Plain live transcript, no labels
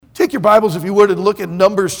Take your Bibles, if you would, and look at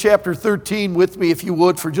Numbers chapter 13 with me, if you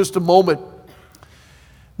would, for just a moment.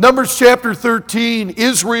 Numbers chapter 13,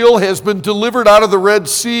 Israel has been delivered out of the Red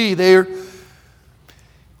Sea. They're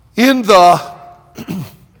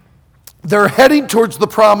heading towards the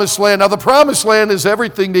Promised Land. Now, the Promised Land is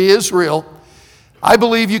everything to Israel. I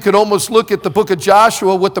believe you could almost look at the book of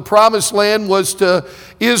Joshua. What the Promised Land was to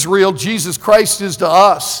Israel, Jesus Christ is to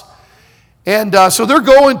us. And so they're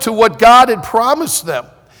going to what God had promised them.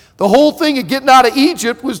 The whole thing of getting out of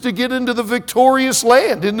Egypt was to get into the victorious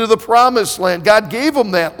land, into the Promised Land. God gave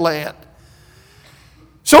them that land.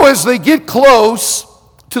 So as they get close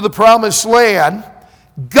to the Promised Land,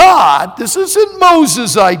 God, this isn't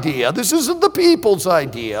Moses' idea, this isn't the people's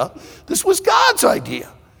idea, this was God's idea.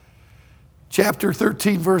 Chapter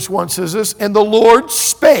 13, verse 1 says this, "And the Lord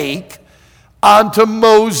spake unto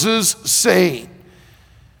Moses, saying,"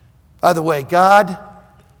 by the way, God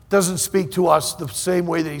doesn't speak to us the same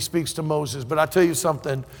way that he speaks to Moses, but I'll tell you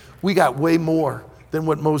something, we got way more than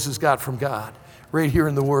what Moses got from God right here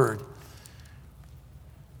in the Word.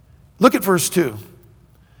 Look at verse 2.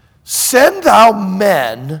 "Send thou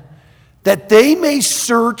men that they may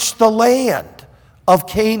search the land of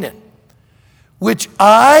Canaan, which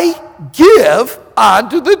I give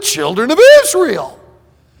unto the children of Israel."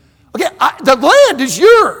 Okay, the land is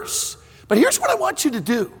yours. But here's what I want you to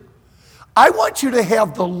do. I want you to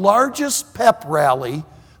have the largest pep rally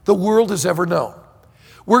the world has ever known.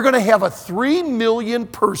 We're going to have a 3 million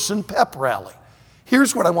person pep rally.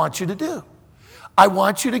 Here's what I want you to do. I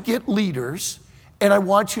want you to get leaders, and I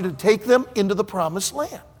want you to take them into the Promised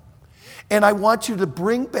Land. And I want you to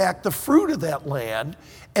bring back the fruit of that land,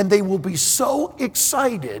 and they will be so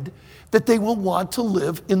excited that they will want to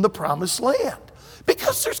live in the Promised Land.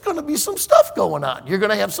 Because there's going to be some stuff going on. You're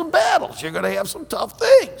going to have some battles. You're going to have some tough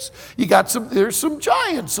things. There's some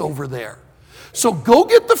giants over there. So go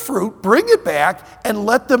get the fruit, bring it back, and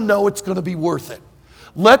let them know it's going to be worth it.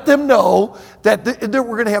 Let them know that we're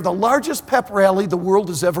going to have the largest pep rally the world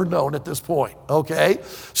has ever known at this point, okay?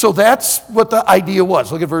 So that's what the idea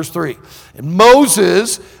was. Look at verse 3. "And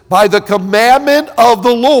Moses, by the commandment of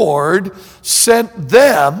the Lord, sent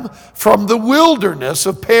them from the wilderness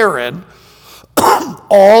of Paran.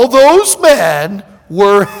 All those men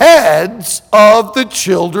were heads of the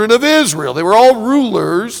children of Israel." They were all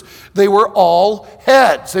rulers. They were all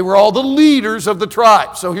heads. They were all the leaders of the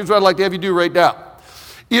tribe. So here's what I'd like to have you do right now.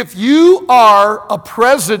 If you are a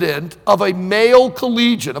president of a male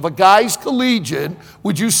collegiate, of a guy's collegiate,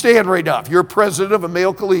 would you stand right now? If you're a president of a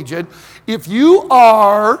male collegiate, if you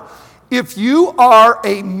are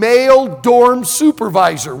a male dorm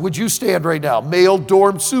supervisor, would you stand right now? Male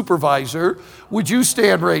dorm supervisor, would you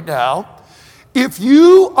stand right now? If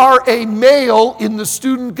you are a male in the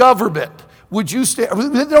student government, would you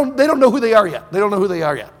stand? They don't know who they are yet. They don't know who they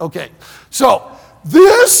are yet. Okay. So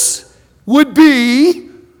this would be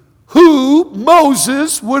who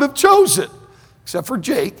Moses would have chosen. Except for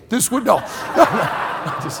Jake. This would, no,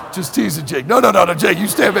 just teasing Jake. No, Jake, you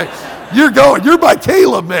stand back. You're going. You're my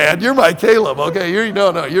Caleb, man. You're my Caleb, okay? You're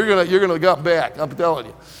gonna come back. I'm telling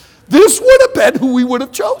you. This would have been who we would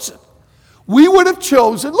have chosen. We would have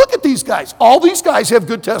chosen, look at these guys. All these guys have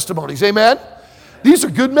good testimonies, amen? These are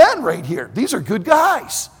good men right here. These are good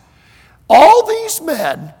guys. All these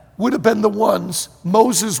men would have been the ones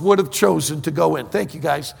Moses would have chosen to go in. Thank you,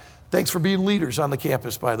 guys. Thanks for being leaders on the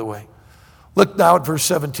campus, by the way. Look now at verse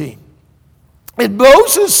 17. "And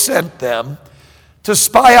Moses sent them to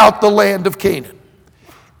spy out the land of Canaan,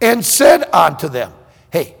 and said unto them,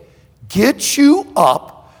 hey, get you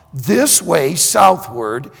up this way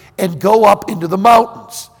southward, and go up into the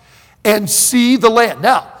mountains, and see the land."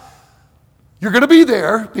 Now, you're going to be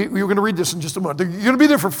there. You're going to read this in just a moment. You're going to be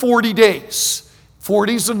there for 40 days.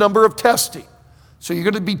 40 is the number of testing. So you're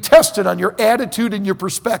going to be tested on your attitude and your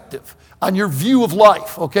perspective, on your view of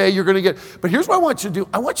life, okay? You're going to get, but here's what I want you to do.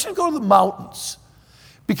 I want you to go to the mountains,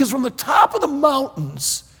 because from the top of the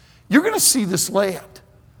mountains, you're going to see this land.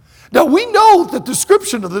 Now, we know the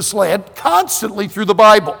description of this land constantly through the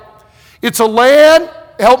Bible. It's a land,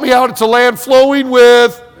 help me out, it's a land flowing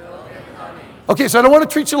with milk and honey. Okay, so I don't want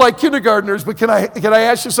to treat you like kindergartners, but can I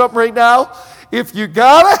ask you something right now? If you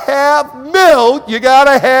got to have milk, you got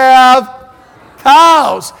to have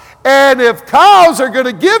cows. And if cows are going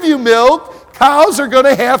to give you milk, cows are going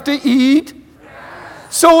to have to eat.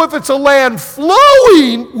 So if it's a land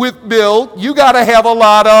flowing with milk, you got to have a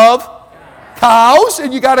lot of cows,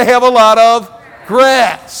 and you got to have a lot of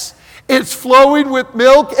grass. It's flowing with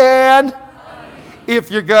milk and if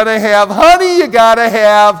you're going to have honey, you got to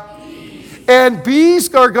have bees. And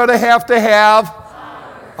bees are going to have.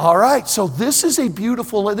 All right, so this is a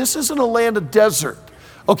beautiful, this isn't a land of desert.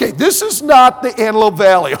 Okay, this is not the Antelope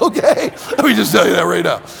Valley, okay? Let me just tell you that right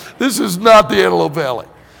now. This is not the Antelope Valley.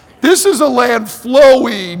 This is a land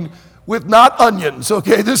flowing with not onions,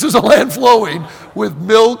 okay? This is a land flowing with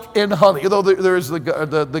milk and honey, although there is the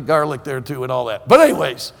garlic there too and all that. But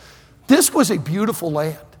anyways, this was a beautiful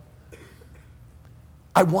land.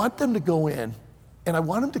 I want them to go in, and I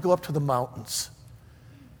want them to go up to the mountains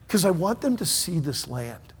because I want them to see this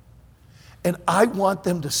land. And I want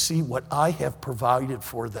them to see what I have provided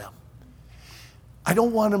for them. I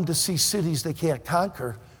don't want them to see cities they can't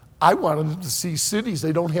conquer. I want them to see cities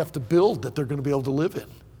they don't have to build that they're going to be able to live in.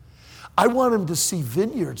 I want them to see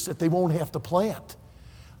vineyards that they won't have to plant.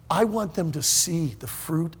 I want them to see the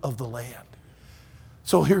fruit of the land.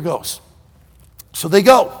 So here goes. So they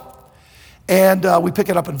go. And we pick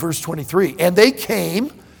it up in verse 23. And they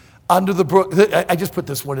came under the brook. I just put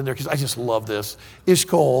this one in there because I just love this.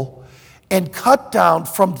 Eshcol. And cut down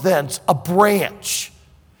from thence a branch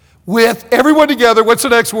with, everyone together, what's the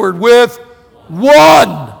next word? With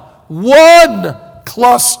one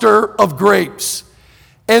cluster of grapes.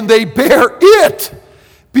 And they bear it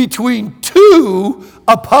between two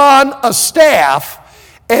upon a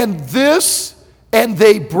staff, and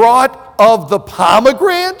they brought of the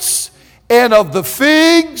pomegranates and of the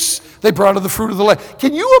figs, they brought of the fruit of the land.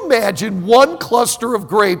 Can you imagine one cluster of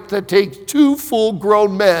grape that takes two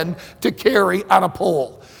full-grown men to carry on a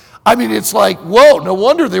pole? I mean, it's like, whoa, no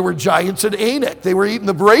wonder they were giants in Anak. They were eating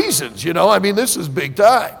the raisins, you know? I mean, this is big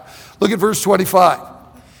time. Look at verse 25.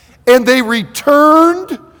 And they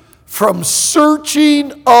returned from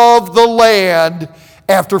searching of the land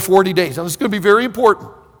after 40 days. Now, this is going to be very important.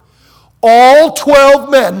 All 12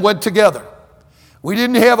 men went together. We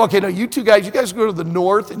didn't have, okay, no, you guys go to the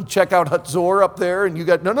north and check out Hatzor up there, and you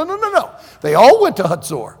got, no. They all went to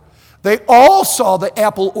Hatzor. They all saw the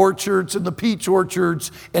apple orchards and the peach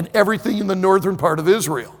orchards and everything in the northern part of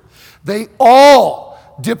Israel. They all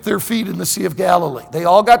dipped their feet in the Sea of Galilee. They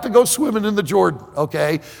all got to go swimming in the Jordan,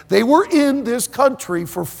 okay? They were in this country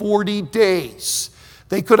for 40 days.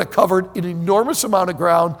 They could have covered an enormous amount of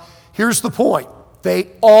ground. Here's the point.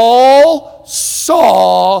 They all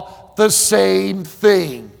saw the same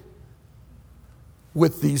thing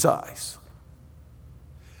with these eyes.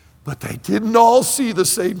 But they didn't all see the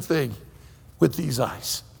same thing with these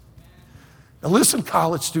eyes. Now listen,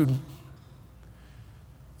 college student.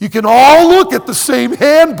 You can all look at the same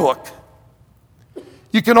handbook.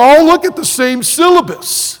 You can all look at the same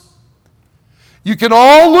syllabus. You can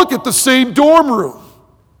all look at the same dorm room.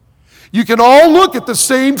 You can all look at the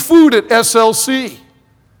same food at SLC.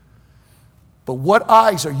 But what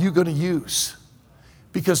eyes are you going to use?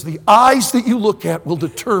 Because the eyes that you look at will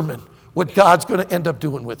determine what God's going to end up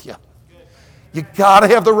doing with you. You got to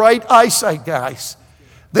have the right eyesight, guys.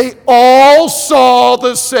 They all saw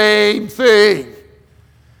the same thing.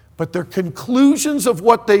 But their conclusions of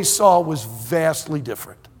what they saw was vastly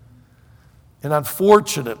different. And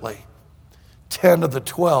unfortunately, 10 of the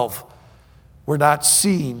 12 were not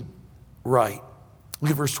seen right.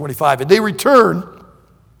 Look at verse 25. And they returned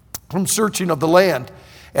from searching of the land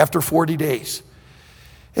after 40 days.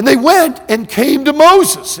 And they went and came to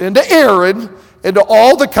Moses and to Aaron and to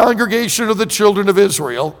all the congregation of the children of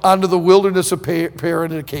Israel unto the wilderness of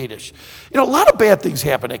Paran and Kadesh. You know, a lot of bad things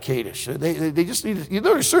happen at Kadesh. They just need to,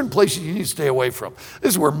 there are certain places you need to stay away from.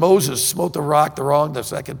 This is where Moses smote the rock the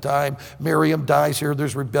second time. Miriam dies here.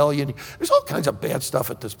 There's rebellion. There's all kinds of bad stuff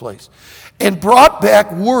at this place. And brought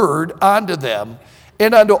back word unto them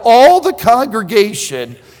and unto all the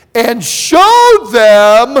congregation and showed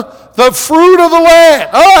them the fruit of the land.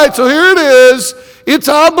 All right, so here it is. It's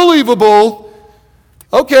unbelievable.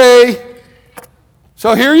 Okay,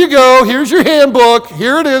 so here you go. Here's your handbook.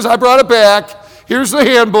 Here it is. I brought it back. Here's the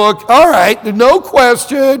handbook. All right, no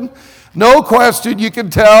question. No question. You can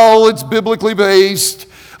tell it's biblically based.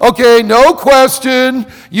 Okay, no question.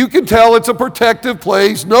 You can tell it's a protective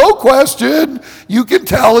place. No question. You can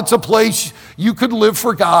tell it's a place you could live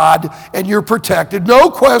for God and you're protected. No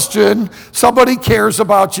question. Somebody cares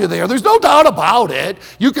about you there. There's no doubt about it.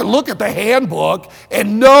 You can look at the handbook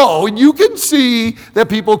and know, and you can see that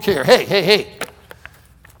people care. Hey.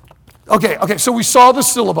 Okay, so we saw the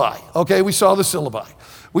syllabi. Okay, we saw the syllabi.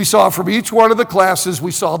 We saw from each one of the classes,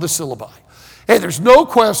 we saw the syllabi. Hey, there's no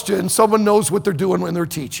question someone knows what they're doing when they're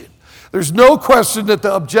teaching. There's no question that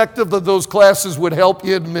the objective of those classes would help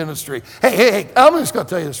you in ministry. Hey, I'm just going to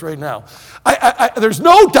tell you this right now. There's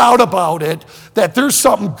no doubt about it that there's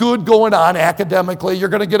something good going on academically. You're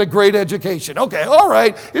going to get a great education. Okay, all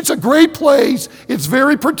right. It's a great place. It's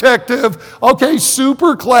very protective. Okay,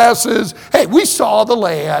 super classes. Hey, we saw the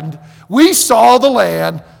land. We saw the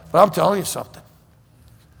land. But I'm telling you something.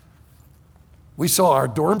 we saw our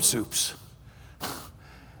dorm soups.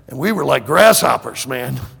 And we were like grasshoppers,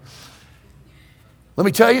 man. Let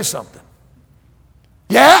me tell you something.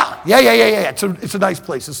 Yeah. It's a nice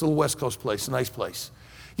place. It's a little West Coast place, a nice place.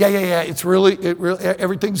 Yeah. It's really,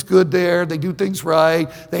 everything's good there. They do things right.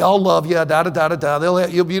 They all love you, da-da-da-da-da.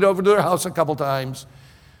 You'll be over to their house a couple times.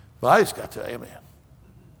 But I just got to tell you, man,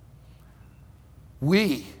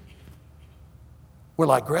 we were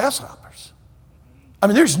like grasshoppers. I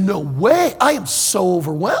mean, there's no way. I am so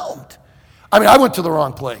overwhelmed. I mean, I went to the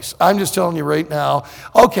wrong place. I'm just telling you right now.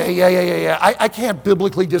 Okay, yeah. I can't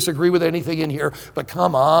biblically disagree with anything in here, but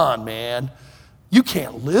come on, man. You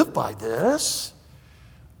can't live by this.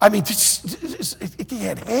 I mean, it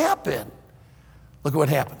can't happen. Look at what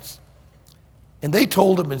happens. And they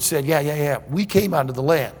told him and said, yeah. We came onto the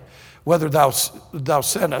land, whether thou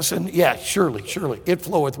send us. And yeah, surely, it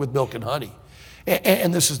floweth with milk and honey.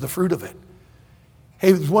 And this is the fruit of it.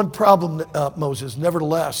 Hey, there's one problem, Moses.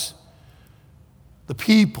 Nevertheless, the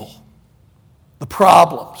people, the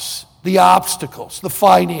problems, the obstacles, the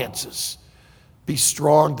finances, be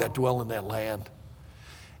strong that dwell in that land.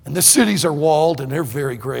 And the cities are walled, and they're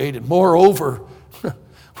very great. And moreover,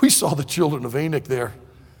 we saw the children of Anak there.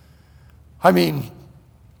 I mean,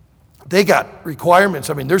 they got requirements.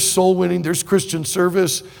 I mean, there's soul winning, there's Christian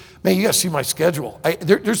service. Man, you got to see my schedule.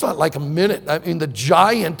 There's not like a minute. I mean, the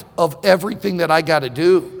giant of everything that I got to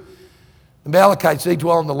do. The Amalekites, they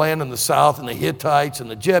dwell in the land in the south, and the Hittites, and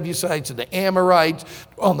the Jebusites, and the Amorites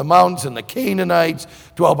dwell in the mountains, and the Canaanites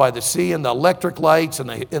dwell by the sea, and the electric lights, and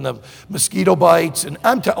the mosquito bites. And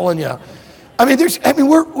I'm telling you,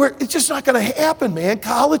 it's just not going to happen, man.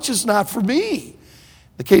 College is not for me.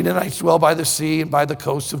 The Canaanites dwell by the sea and by the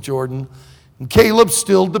coast of Jordan. And Caleb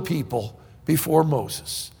stilled the people before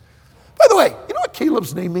Moses. By the way, you know what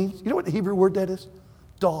Caleb's name means? You know what the Hebrew word that is?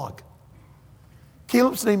 Dog.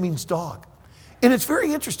 Caleb's name means dog. And it's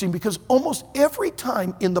very interesting because almost every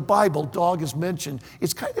time in the Bible dog is mentioned,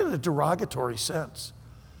 it's kind of in a derogatory sense.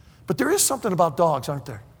 But there is something about dogs, aren't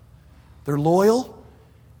there? They're loyal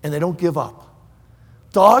and they don't give up.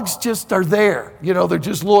 Dogs just are there. You know, they're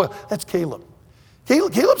just loyal. That's Caleb.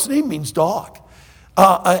 Caleb's name means dog.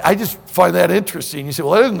 I just find that interesting. You say,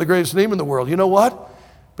 well, that isn't the greatest name in the world. You know what?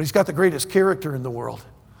 But he's got the greatest character in the world.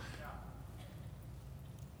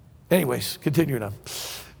 Anyways, continuing on.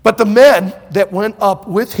 But the men that went up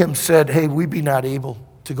with him said, hey, we be not able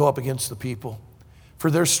to go up against the people, for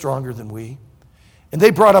they're stronger than we. And they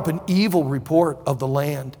brought up an evil report of the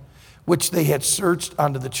land, which they had searched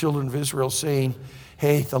unto the children of Israel, saying,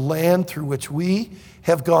 hey, the land through which we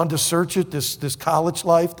have gone to search it, this college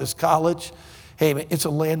life, this college, hey, it's a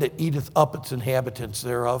land that eateth up its inhabitants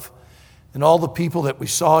thereof. And all the people that we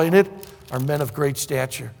saw in it are men of great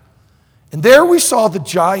stature. And there we saw the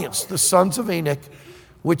giants, the sons of Anak,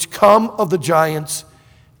 which come of the giants,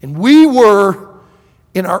 and we were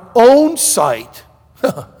in our own sight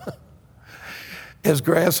as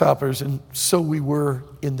grasshoppers, and so we were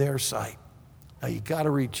in their sight. Now you got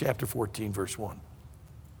to read chapter 14, verse 1.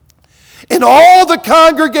 And all the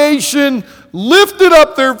congregation lifted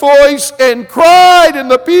up their voice and cried, and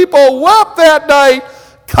the people wept that night,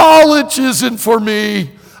 college isn't for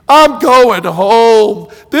me. I'm going home.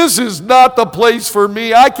 This is not the place for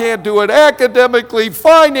me. I can't do it academically,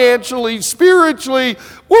 financially, spiritually.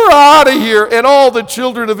 We're out of here. And all the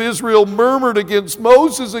children of Israel murmured against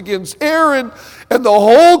Moses, against Aaron, and the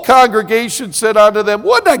whole congregation said unto them,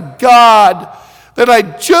 what a God that I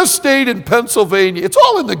just stayed in Pennsylvania. It's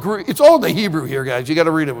all in the Hebrew here, guys. You got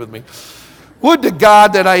to read it with me. Would to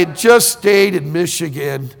God that I had just stayed in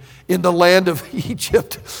Michigan, in the land of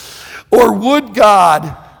Egypt. Or would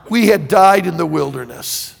God we had died in the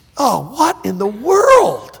wilderness. Oh, what in the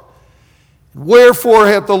world? Wherefore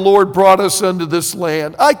hath the Lord brought us unto this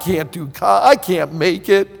land? I can't make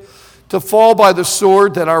it to fall by the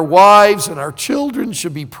sword, that our wives and our children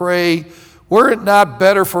should be prey. Were it not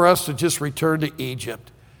better for us to just return to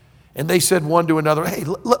Egypt? And they said one to another, hey,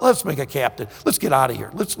 let's make a captain. Let's get out of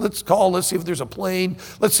here. Let's see if there's a plane.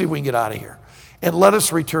 Let's see if we can get out of here. And let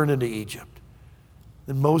us return into Egypt.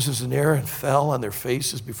 Then Moses and Aaron fell on their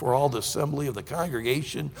faces before all the assembly of the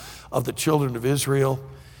congregation of the children of Israel.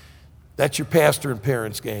 That's your pastor and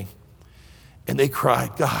parents, gang. And they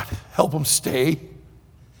cried, God, help them stay.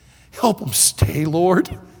 Help them stay, Lord.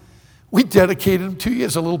 We dedicated them to you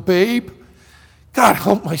as a little babe. God,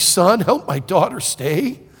 help my son, help my daughter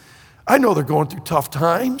stay. I know they're going through tough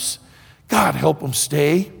times. God, help them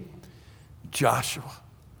stay. Joshua,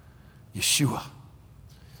 Yeshua,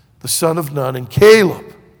 the son of Nun, and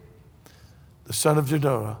Caleb, the son of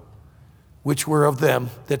Jephunneh, which were of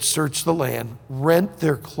them that searched the land, rent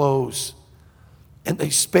their clothes And they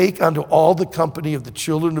spake unto all the company of the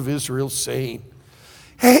children of Israel, saying,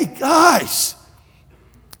 hey, guys,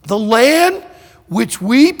 the land which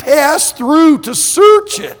we passed through to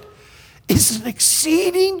search it is an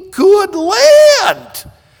exceeding good land.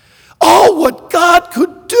 Oh, what God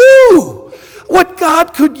could do, what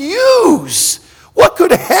God could use, what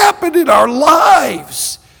could happen in our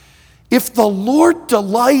lives. If the Lord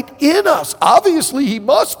delight in us, obviously he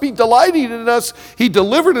must be delighting in us. He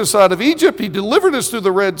delivered us out of Egypt. He delivered us through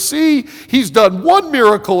the Red Sea. He's done one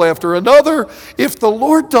miracle after another. If the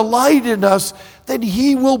Lord delight in us, then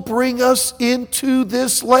he will bring us into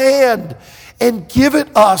this land and give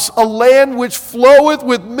it us, a land which floweth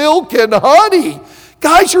with milk and honey.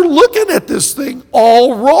 Guys, you're looking at this thing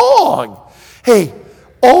all wrong. Hey,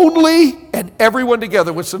 only, and everyone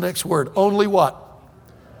together, what's the next word? Only what?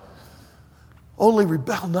 Only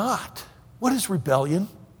rebel not. What is rebellion?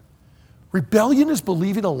 Rebellion is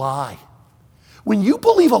believing a lie. When you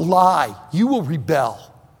believe a lie, you will rebel.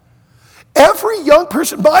 Every young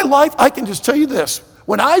person in my life, I can just tell you this.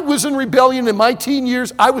 When I was in rebellion in my teen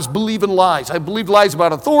years, I was believing lies. I believed lies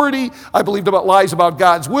about authority. I believed lies about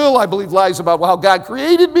God's will. I believed lies about how God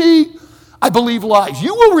created me. I believe lies.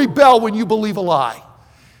 You will rebel when you believe a lie.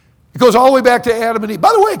 It goes all the way back to Adam and Eve.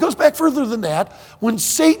 By the way, it goes back further than that. When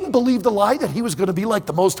Satan believed the lie that he was going to be like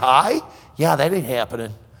the Most High, yeah, that ain't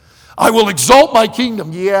happening. I will exalt my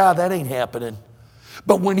kingdom. Yeah, that ain't happening.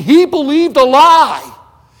 But when he believed a lie,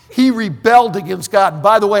 he rebelled against God. And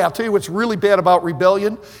by the way, I'll tell you what's really bad about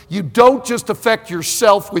rebellion. You don't just affect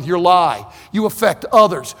yourself with your lie. You affect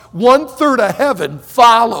others. 1/3 of heaven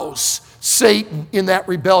follows Satan in that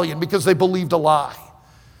rebellion because they believed a lie.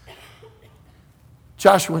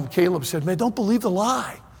 Joshua and Caleb said, man, don't believe the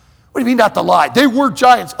lie. What do you mean not the lie? They were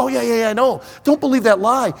giants. Oh, yeah, I know. Don't believe that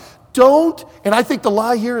lie. Don't, and I think the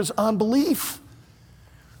lie here is unbelief.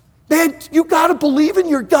 Man, you got to believe in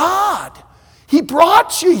your God. He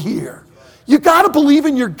brought you here. You got to believe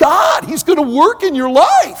in your God. He's going to work in your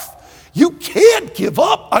life. You can't give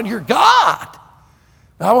up on your God.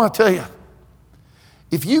 Now, I want to tell you,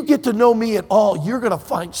 if you get to know me at all, you're going to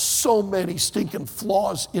find so many stinking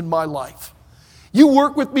flaws in my life. You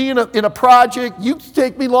work with me in a project, you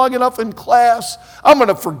take me long enough in class, I'm going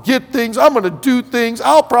to forget things, I'm going to do things,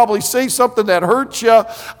 I'll probably say something that hurts you,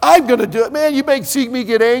 I'm going to do it. Man, you may see me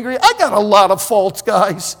get angry. I got a lot of faults,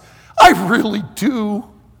 guys. I really do.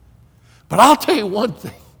 But I'll tell you one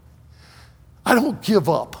thing. I don't give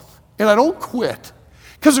up and I don't quit.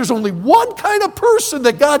 Because there's only one kind of person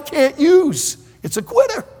that God can't use. It's a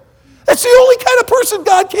quitter. That's the only kind of person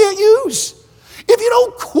God can't use. If you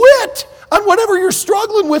don't quit on whatever you're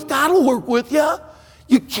struggling with, God will work with you.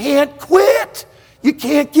 You can't quit. You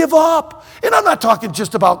can't give up. And I'm not talking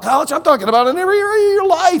just about college. I'm talking about in every area of your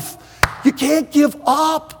life. You can't give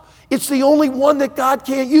up. It's the only one that God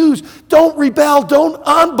can't use. Don't rebel. Don't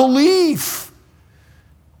unbelief.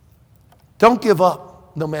 Don't give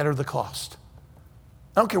up no matter the cost.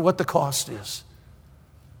 I don't care what the cost is.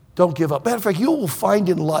 Don't give up. Matter of fact, you will find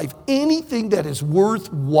in life anything that is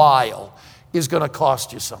worthwhile is going to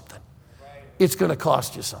cost you something. It's going to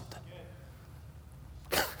cost you something.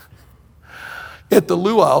 At the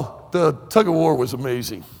luau, the tug of war was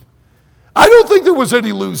amazing. I don't think there was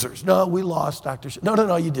any losers. No, we lost, Dr.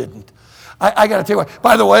 No, you didn't. I got to tell you what.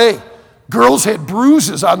 By the way, girls had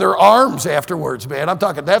bruises on their arms afterwards, man. I'm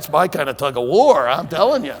talking, that's my kind of tug of war, I'm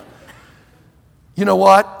telling you. You know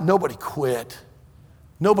what? Nobody quit.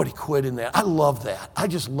 Nobody quit in that. I love that. I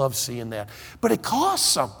just love seeing that. But it costs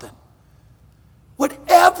something.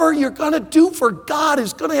 Whatever you're going to do for God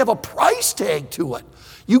is going to have a price tag to it.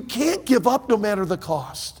 You can't give up no matter the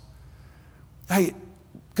cost. I'm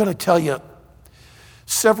going to tell you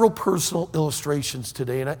several personal illustrations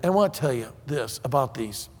today, and I want to tell you this about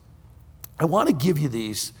these. I want to give you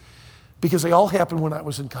these because they all happened when I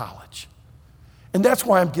was in college. And that's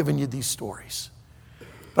why I'm giving you these stories.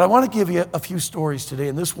 But I want to give you a few stories today,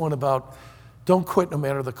 and this one about don't quit no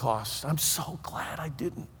matter the cost. I'm so glad I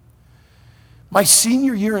didn't. My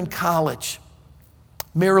senior year in college,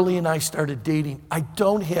 Marilee and I started dating. I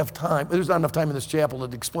don't have time. There's not enough time in this chapel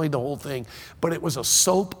to explain the whole thing, but it was a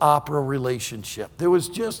soap opera relationship. There was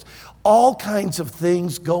just all kinds of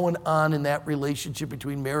things going on in that relationship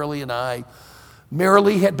between Marilee and I.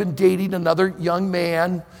 Marilee had been dating another young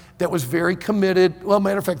man that was very committed. Well,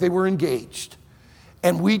 matter of fact, they were engaged.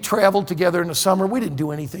 And we traveled together in the summer. We didn't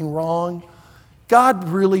do anything wrong. God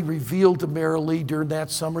really revealed to Marilee during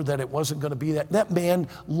that summer that it wasn't going to be that. That man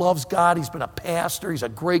loves God. He's been a pastor. He's a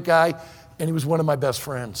great guy. And he was one of my best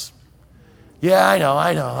friends. Yeah, I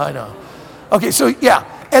know. Okay, so yeah.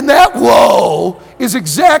 And that whoa is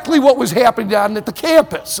exactly what was happening down at the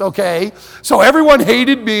campus, okay? So everyone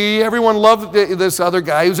hated me. Everyone loved this other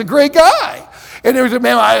guy. He was a great guy. And there was a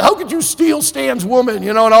man, how could you steal Stan's woman,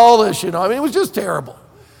 and all this, I mean, it was just terrible.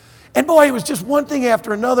 And boy, it was just one thing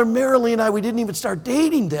after another. Marilee and I, we didn't even start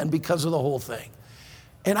dating then because of the whole thing.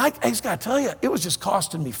 And I just got to tell you, it was just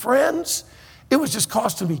costing me friends. It was just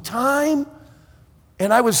costing me time.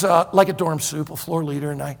 And I was like a dorm soup, a floor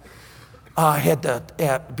leader, and I had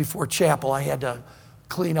to, before chapel, I had to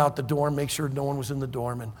clean out the dorm, make sure no one was in the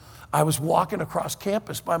dorm. And I was walking across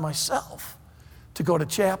campus by myself to go to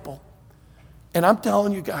chapel. And I'm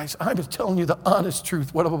telling you guys, I'm just telling you the honest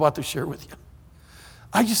truth, what I'm about to share with you.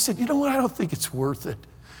 I just said, you know what, I don't think it's worth it.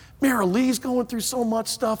 Marilee's going through so much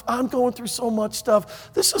stuff. I'm going through so much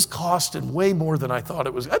stuff. This is costing way more than I thought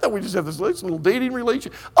it was. I thought we just have this nice little dating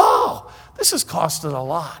relationship. Oh, this is costing a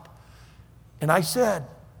lot. And I said,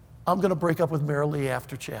 I'm going to break up with Marilee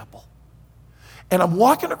after chapel. And I'm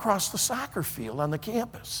walking across the soccer field on the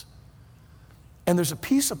campus. And there's a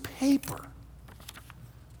piece of paper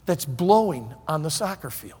that's blowing on the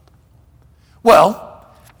soccer field. Well,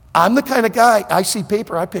 I'm the kind of guy, I see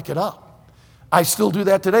paper, I pick it up. I still do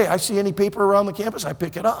that today. I see any paper around the campus, I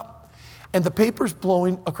pick it up. And the paper's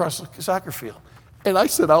blowing across the soccer field. And I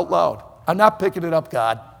said out loud, I'm not picking it up,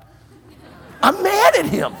 God. I'm mad at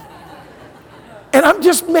him. And I'm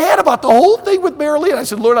just mad about the whole thing with Marilee. And I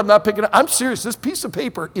said, Lord, I'm not picking it up. I'm serious. This piece of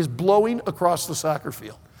paper is blowing across the soccer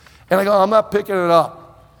field. And I go, I'm not picking it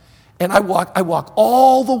up. And I walk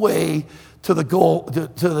all the way to the goal, to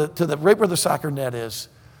the right where the soccer net is.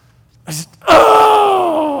 I said,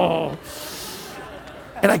 oh!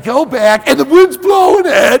 And I go back, and the wind's blowing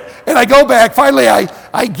it, and I go back. Finally,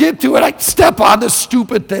 I get to it. I step on this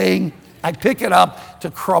stupid thing. I pick it up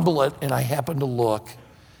to crumble it, and I happen to look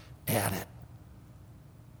at it.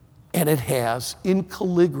 And it has, in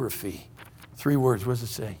calligraphy, 3 words. What does it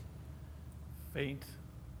say? Faint,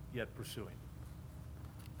 yet pursuing.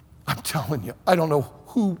 I'm telling you, I don't know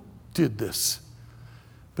who did this,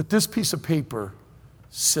 but this piece of paper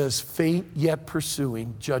says, faint yet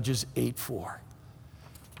pursuing, Judges 8:4.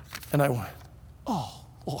 And I went, oh,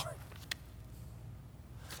 Lord.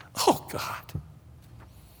 Oh, God.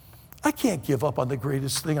 I can't give up on the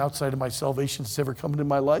greatest thing outside of my salvation that's ever come into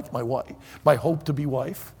my life, my wife, my hope to be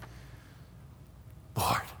wife.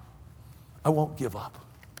 Lord, I won't give up,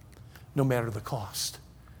 no matter the cost.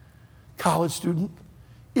 College student,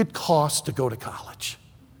 it costs to go to college.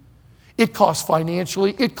 It costs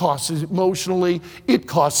financially, it costs emotionally, it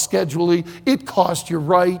costs schedulally, it costs your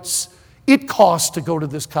rights. It costs to go to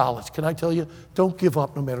this college. Can I tell you, don't give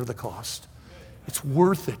up no matter the cost. It's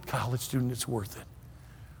worth it, college student, it's worth it.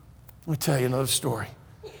 Let me tell you another story.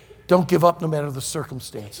 Don't give up no matter the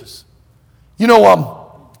circumstances. A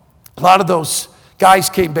lot of those guys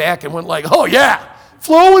came back and went like, oh yeah,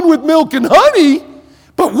 flowing with milk and honey,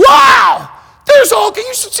 but wow,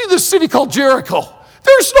 you should see this city called Jericho.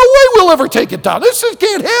 There's no way we'll ever take it down. This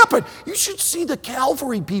can't happen. You should see the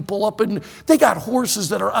Calvary people up in, they got horses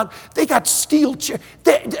that are on, they got steel chairs.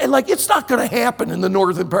 It's not going to happen in the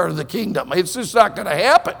northern part of the kingdom. It's just not going to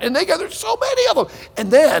happen. And there's so many of them.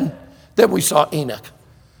 And then we saw Enoch.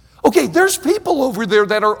 Okay, there's people over there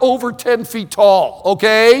that are over 10 feet tall,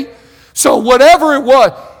 okay? So whatever it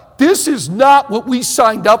was, this is not what we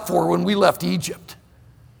signed up for when we left Egypt.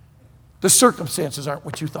 The circumstances aren't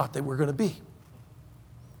what you thought they were going to be.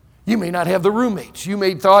 You may not have the roommates. You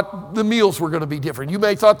may thought the meals were going to be different. You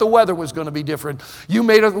may thought the weather was going to be different. You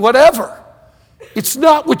may whatever. It's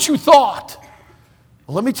not what you thought.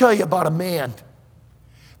 Well, let me tell you about a man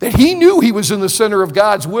that he knew he was in the center of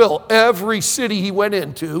God's will. Every city he went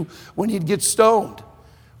into, when he'd get stoned,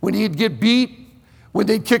 when he'd get beat, when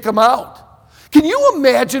they'd kick him out. Can you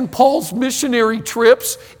imagine Paul's missionary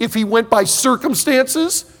trips if he went by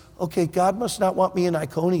circumstances? Okay, God must not want me in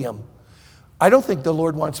Iconium. I don't think the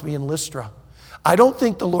Lord wants me in Lystra. I don't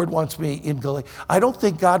think the Lord wants me in Galatia. I don't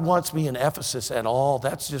think God wants me in Ephesus at all.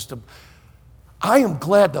 I am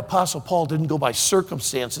glad the Apostle Paul didn't go by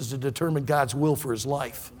circumstances to determine God's will for his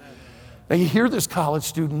life. Now you hear this, college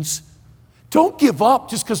students. Don't give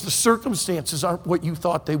up just because the circumstances aren't what you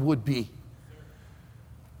thought they would be.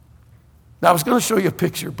 Now I was going to show you a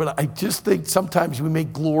picture, but I just think sometimes we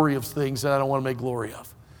make glory of things that I don't want to make glory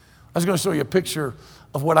of. I was going to show you a picture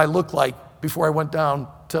of what I looked like before I went down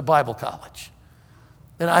to Bible college.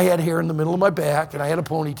 And I had hair in the middle of my back, and I had a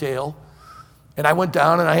ponytail. And I went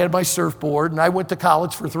down, and I had my surfboard, and I went to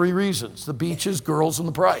college for 3 reasons: the beaches, girls, and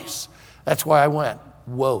the price. That's why I went.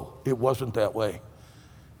 Whoa, it wasn't that way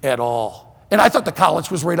at all. And I thought the college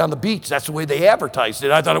was right on the beach. That's the way they advertised it.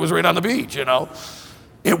 I thought it was right on the beach,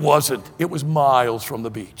 It wasn't. It was miles from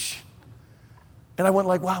the beach. And I went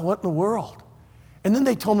like, wow, what in the world? And then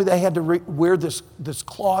they told me that I had to wear this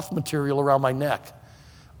cloth material around my neck.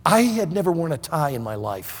 I had never worn a tie in my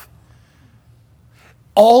life.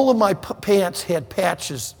 All of my pants had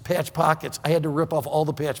patch pockets. I had to rip off all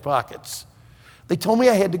the patch pockets. They told me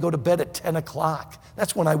I had to go to bed at 10 o'clock.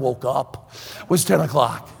 That's when I woke up, was 10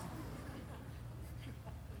 o'clock.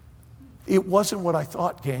 It wasn't what I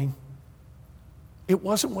thought, gang. It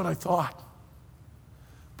wasn't what I thought.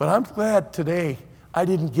 But I'm glad today I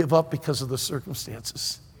didn't give up because of the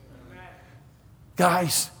circumstances.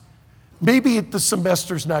 Guys, maybe the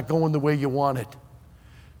semester's not going the way you want it.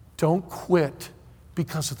 Don't quit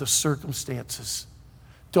because of the circumstances.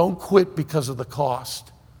 Don't quit because of the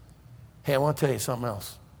cost. Hey, I want to tell you something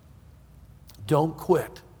else. Don't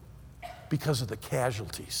quit because of the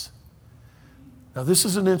casualties. Now, this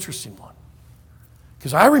is an interesting one.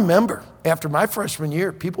 Because I remember after my freshman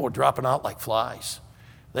year, people were dropping out like flies.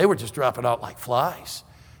 They were just dropping out like flies.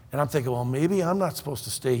 And I'm thinking, well, maybe I'm not supposed to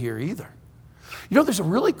stay here either. You know, there's a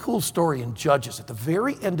really cool story in Judges. At the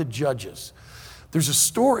very end of Judges, there's a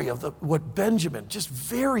story of what Benjamin, just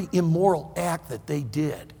very immoral act that they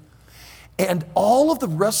did. And all of the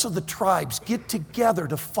rest of the tribes get together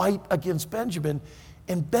to fight against Benjamin,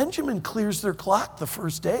 and Benjamin clears their clock the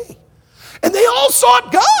first day. And they all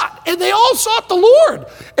sought God, and they all sought the Lord.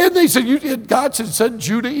 And they said, God said, send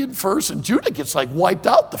Judah in first, and Judah gets like wiped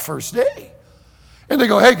out the first day. And they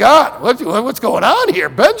go, hey, God, what's going on here?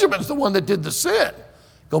 Benjamin's the one that did the sin.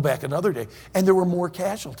 Go back another day. And there were more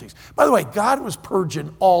casualties. By the way, God was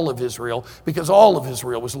purging all of Israel because all of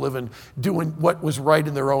Israel was doing what was right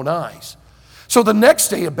in their own eyes. So the next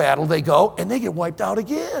day of battle, they go, and they get wiped out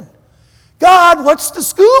again. God, what's the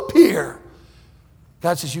scoop here?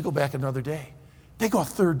 God says, you go back another day. They go a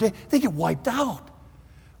third day. They get wiped out.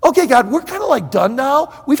 Okay, God, we're kind of like done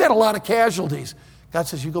now. We've had a lot of casualties. God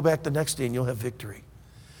says, you go back the next day and you'll have victory.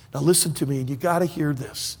 Now listen to me, and you got to hear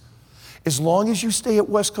this. As long as you stay at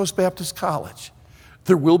West Coast Baptist College,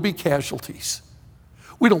 there will be casualties.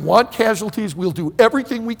 We don't want casualties. We'll do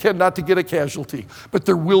everything we can not to get a casualty, but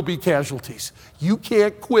there will be casualties. You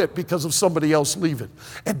can't quit because of somebody else leaving.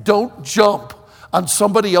 And don't jump on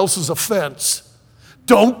somebody else's offense.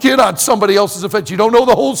 Don't get on somebody else's offense. You don't know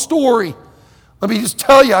the whole story. Let me just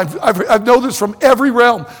tell you, I know this from every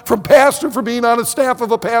realm, from pastor, from being on a staff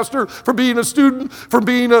of a pastor, from being a student, from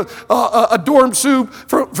being a dorm soup,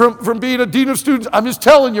 from being a dean of students. I'm just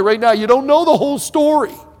telling you right now, you don't know the whole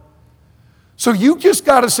story. So you just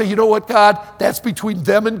got to say, you know what, God, that's between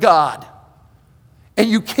them and God. And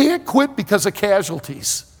you can't quit because of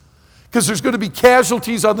casualties, because there's going to be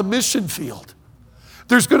casualties on the mission field.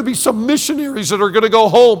 There's going to be some missionaries that are going to go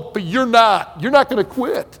home, but you're not. You're not going to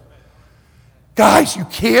quit. Guys, you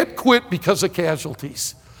can't quit because of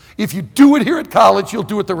casualties. If you do it here at college, you'll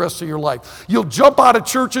do it the rest of your life. You'll jump out of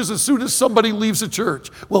churches as soon as somebody leaves a church.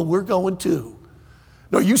 Well, we're going too.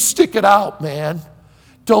 No, you stick it out, man.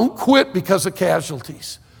 Don't quit because of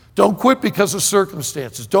casualties. Don't quit because of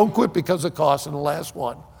circumstances. Don't quit because of cost. And the last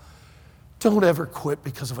one, don't ever quit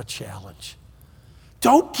because of a challenge.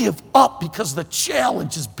 Don't give up because the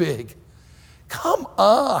challenge is big. Come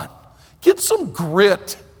on. Get some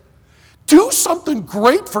grit. Do something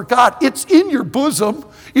great for God. It's in your bosom.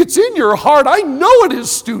 It's in your heart. I know it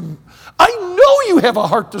is, student. I know you have a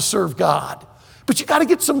heart to serve God. But you got to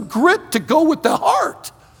get some grit to go with the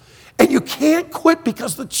heart. And you can't quit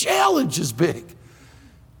because the challenge is big.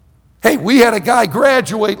 Hey, we had a guy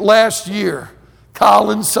graduate last year,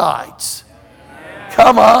 Colin Sides.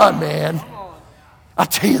 Come on, man. I'll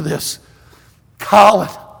tell you this, Colin,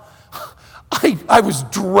 I was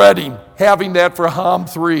dreading having that for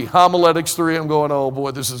homiletics 3. I'm going, oh boy,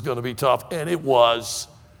 this is going to be tough. And it was.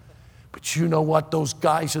 But you know what? Those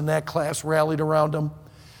guys in that class rallied around him.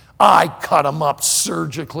 I cut him up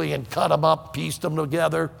surgically and cut him up, pieced them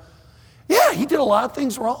together. Yeah, he did a lot of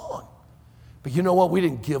things wrong. But you know what? We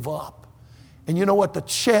didn't give up. And you know what? The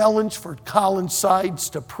challenge for Colin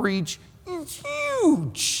Sides to preach is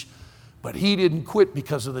huge. But he didn't quit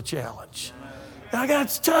because of the challenge. And I got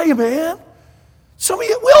to tell you, man, some of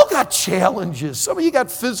you, we all got challenges. Some of you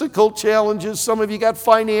got physical challenges. Some of you got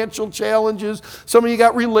financial challenges. Some of you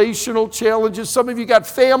got relational challenges. Some of you got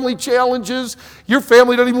family challenges. Your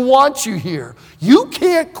family doesn't even want you here. You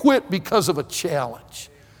can't quit because of a challenge.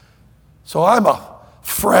 So I'm a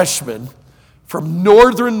freshman from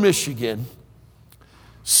northern Michigan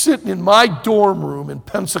sitting in my dorm room in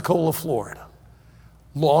Pensacola, Florida,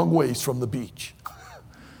 long ways from the beach.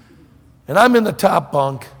 And I'm in the top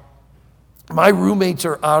bunk. My roommates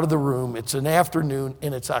are out of the room. It's an afternoon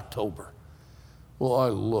and it's October. Well, I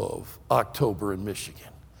love October in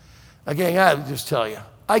Michigan. Again, I have to just tell you,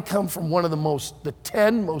 I come from one of the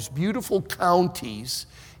 10 most beautiful counties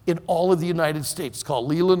in all of the United States. It's called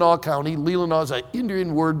Leelanau County. Leelanau is an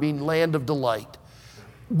Indian word meaning land of delight.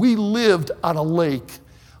 We lived on a lake.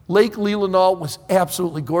 Lake Leelanau was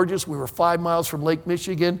absolutely gorgeous. We were 5 miles from Lake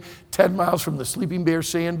Michigan, 10 miles from the Sleeping Bear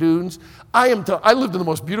Sand Dunes. I lived in the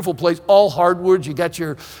most beautiful place, all hardwoods. You got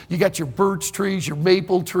your birch trees, your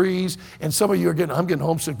maple trees, and some of you I'm getting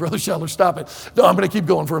homesick. Brother Scheller, stop it. No, I'm going to keep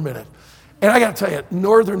going for a minute. And I got to tell you,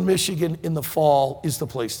 northern Michigan in the fall is the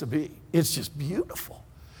place to be. It's just beautiful.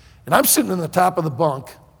 And I'm sitting in the top of the bunk,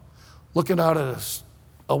 looking out at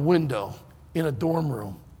a window in a dorm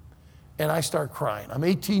room, and I start crying. I'm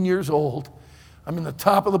 18 years old. I'm in the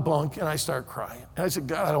top of the bunk, and I start crying. And I said,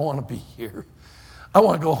 God, I don't want to be here. I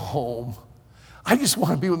want to go home. I just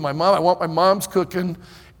want to be with my mom. I want my mom's cooking.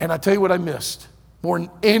 And I tell you what I missed. More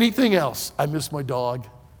than anything else, I missed my dog.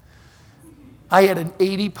 I had an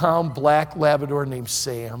 80-pound black Labrador named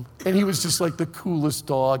Sam, and he was just like the coolest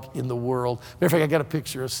dog in the world. Matter of fact, I got a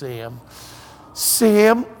picture of Sam.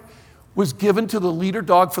 Sam was given to the leader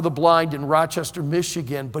dog for the blind in Rochester,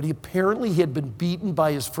 Michigan, but he apparently had been beaten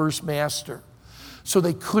by his first master. So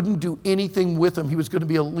they couldn't do anything with him. He was going to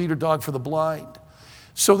be a leader dog for the blind.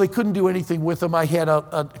 So they couldn't do anything with him. I had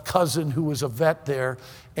a cousin who was a vet there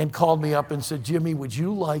and called me up and said, Jimmy, would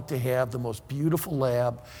you like to have the most beautiful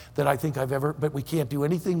lab that I think I've ever, but we can't do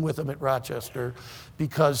anything with him at Rochester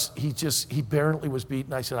because he apparently was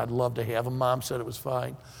beaten. I said, I'd love to have him. Mom said it was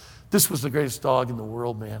fine. This was the greatest dog in the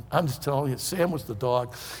world, man. I'm just telling you, Sam was the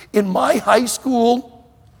dog. In my high school,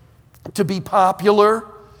 to be popular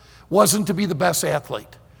wasn't to be the best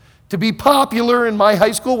athlete. To be popular in my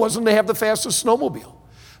high school wasn't to have the fastest snowmobile.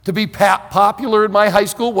 To be popular in my high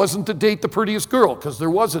school wasn't to date the prettiest girl, because there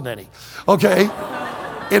wasn't any, okay?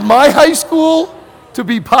 In my high school, to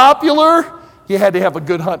be popular, you had to have a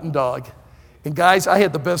good hunting dog. And guys, I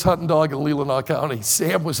had the best hunting dog in Leelanau County.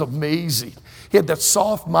 Sam was amazing. He had that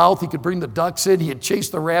soft mouth. He could bring the ducks in. He'd chase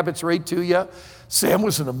the rabbits right to you. Sam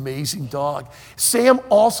was an amazing dog. Sam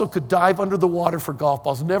also could dive under the water for golf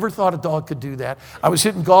balls. Never thought a dog could do that. I was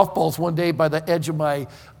hitting golf balls one day by the edge of my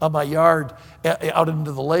yard out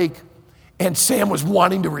into the lake, and Sam was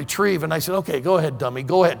wanting to retrieve. And I said, okay, go ahead, dummy.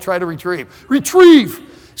 Go ahead. Try to retrieve.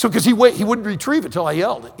 Retrieve! So, because he wouldn't retrieve it until I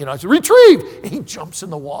yelled it. I said, retrieve! And he jumps in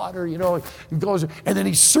the water, he goes, and then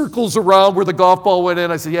he circles around where the golf ball went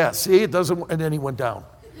in. I said, yeah, see, it doesn't, and then he went down.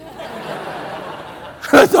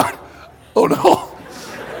 I thought, oh no,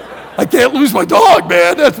 I can't lose my dog,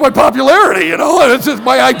 man. That's my popularity, and it's just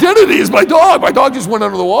my identity is my dog. My dog just went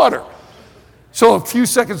under the water. So a few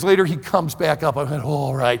seconds later, he comes back up. I went, oh,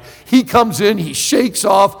 all right. He comes in, he shakes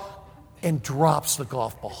off, and drops the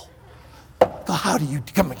golf ball. How do you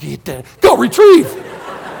come and get that? Go retrieve.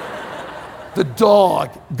 The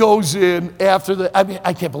dog goes in after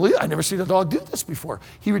I can't believe it. I never seen a dog do this before.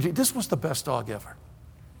 This was the best dog ever.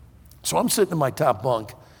 So I'm sitting in my top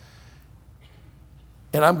bunk,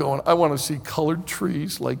 and I'm going, I want to see colored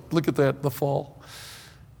trees. Like, look at that, the fall.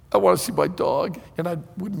 I want to see my dog, and I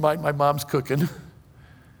wouldn't mind my mom's cooking.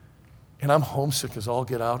 And I'm homesick as all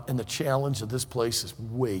get out, and the challenge of this place is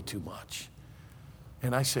way too much.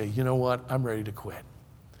 And I say, you know what? I'm ready to quit.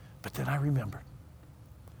 But then I remembered.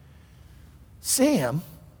 Sam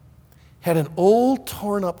had an old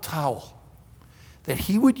torn up towel that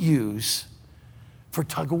he would use for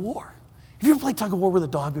tug of war. Have you ever played tug of war with a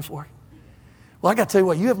dog before? Well, I got to tell you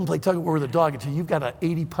what, you haven't played tug of war with a dog until you've got an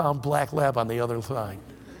 80-pound black lab on the other side.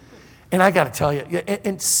 And I got to tell you,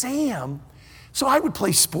 and Sam, so I would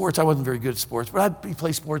play sports. I wasn't very good at sports, but I'd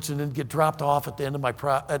play sports and then get dropped off at the end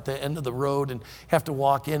of the road and have to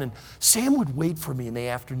walk in. And Sam would wait for me in the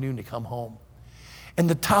afternoon to come home. And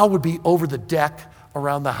the towel would be over the deck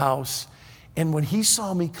around the house. And when he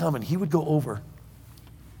saw me coming, he would go over.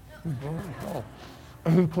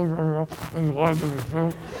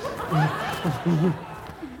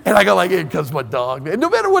 And I go like, here comes my dog, man. No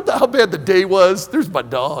matter how bad the day was, there's my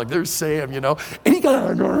dog, there's Sam, And he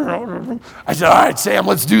got, I said, all right, Sam,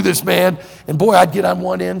 let's do this, man. And boy, I'd get on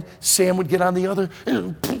one end, Sam would get on the other,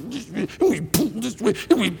 and we pull this way,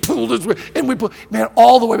 and we pull this way, and we pull, man,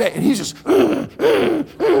 all the way back. And he's just,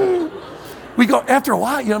 we go, after a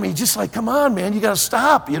while, he's just like, come on, man, you got to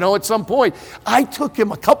stop, at some point. I took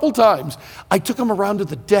him a couple times. I took him around to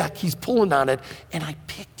the deck. He's pulling on it, and I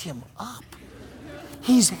picked him up.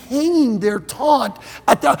 He's hanging there taut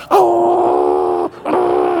at the,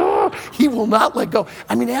 he will not let go.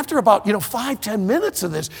 After about, 5-10 minutes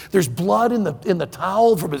of this, there's blood in the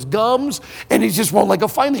towel from his gums, and he just won't let go.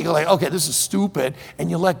 Finally, you go like, okay, this is stupid, and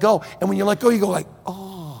you let go. And when you let go, you go like,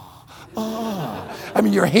 oh. I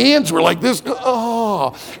mean, your hands were like this.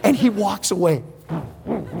 Oh, and he walks away.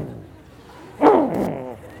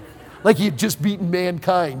 Like he had just beaten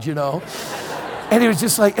mankind, you know? And it was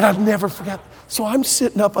just like, and I'll never forget. So I'm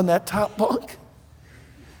sitting up on that top bunk.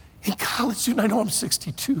 In college student, I know I'm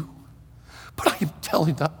 62, but I am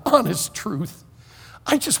telling the honest truth.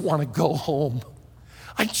 I just want to go home.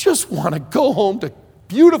 I just want to go home to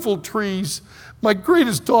beautiful trees, my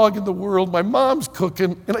greatest dog in the world, my mom's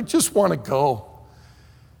cooking, and I just want to go.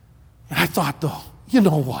 And I thought, though, you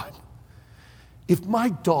know what? If my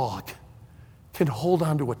dog can hold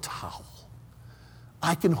on to a towel,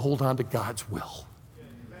 I can hold on to God's will.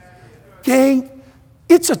 Gang,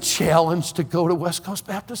 it's a challenge to go to West Coast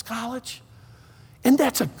Baptist College, and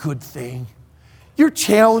that's a good thing. You're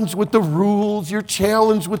challenged with the rules, you're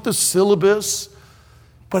challenged with the syllabus,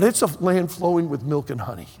 but it's a land flowing with milk and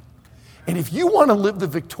honey. And if you want to live the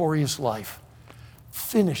victorious life,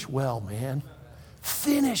 finish well, man.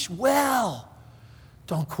 Finish well.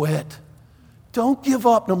 Don't quit. Don't give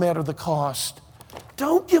up no matter the cost.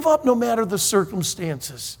 Don't give up no matter the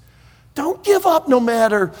circumstances. Don't give up no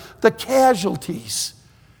matter the casualties.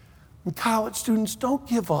 And college students, don't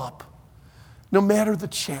give up no matter the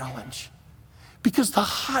challenge. Because the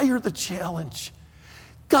higher the challenge,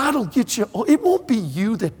 God will get you. It won't be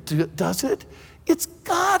you that does it. It's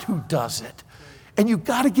God who does it. And you've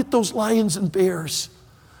got to get those lions and bears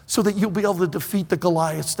so that you'll be able to defeat the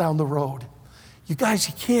Goliaths down the road. You guys,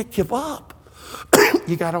 you can't give up.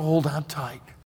 You got to hold on tight.